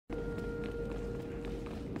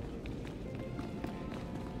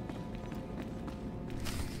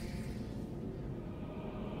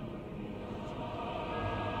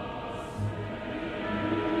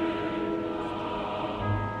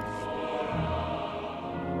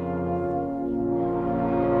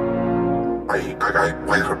ay kagay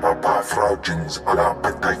Papa Fraujins ala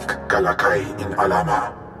Pataik Galakay in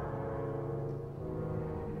Alama.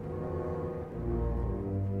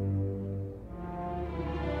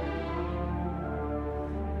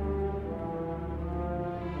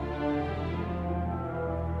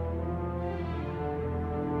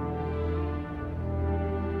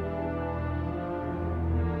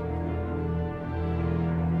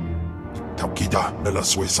 Taukida nila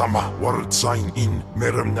sama word sign in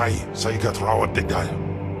meron ngay sa igatrawad digdal.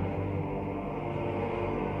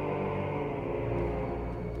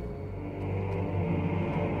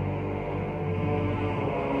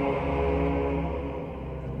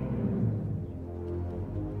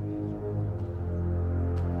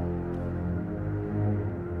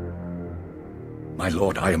 My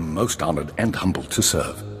lord, I am most honored and humbled to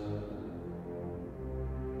serve.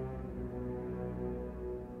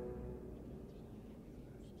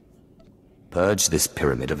 Purge this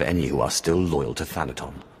pyramid of any who are still loyal to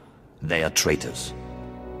Thanaton. They are traitors.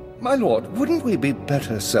 My lord, wouldn't we be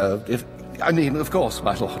better served if... I mean, of course,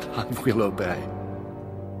 my lord, I will obey.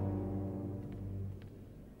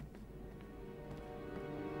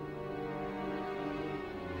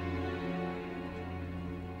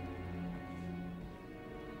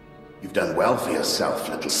 You've done well for yourself,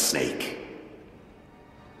 little snake.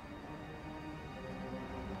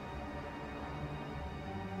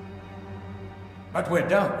 But we're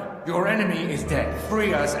done. Your enemy is dead.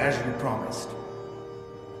 Free us as you promised.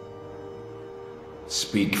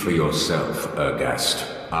 Speak for yourself, Ergast.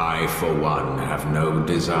 I, for one, have no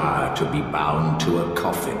desire to be bound to a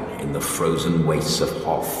coffin in the frozen wastes of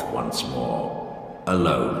Hoth once more.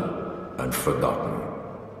 Alone and forgotten.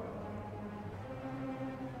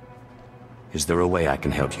 Is there a way I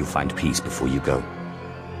can help you find peace before you go?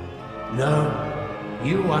 No.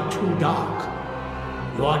 You are too dark.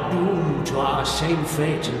 You are doomed to our same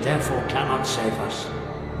fate and therefore cannot save us.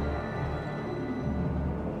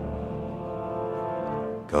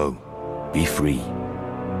 Go. Be free.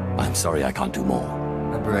 I'm sorry I can't do more.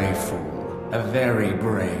 A brave fool. A very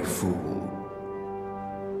brave fool.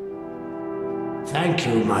 Thank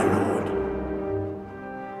you, my lord.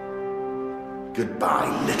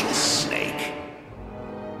 Goodbye, little snake.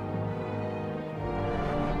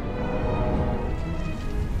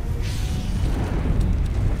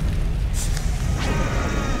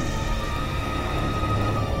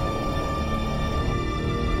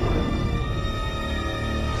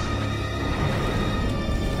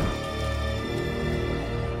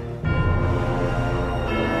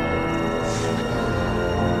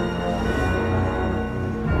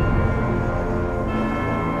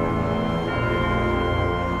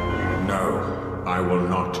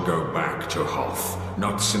 To Hoth.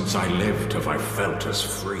 Not since I lived have I felt as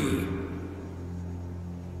free.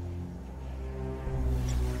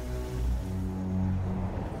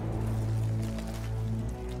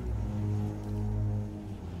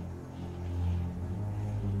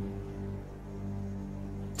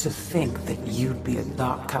 To think that you'd be a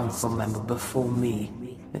Dark Council member before me,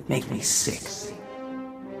 it makes me sick.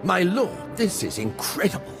 My lord, this is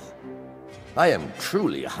incredible. I am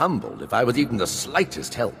truly humbled if I was even the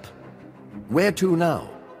slightest help. Where to now?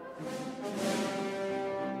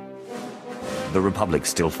 The Republic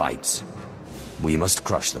still fights. We must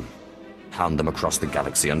crush them. Hound them across the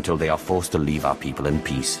galaxy until they are forced to leave our people in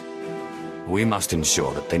peace. We must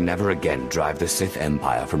ensure that they never again drive the Sith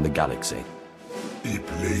Empire from the galaxy. I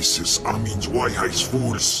places amins wise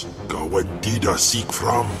fools. Gawad dida seek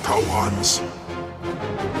from Tauhans.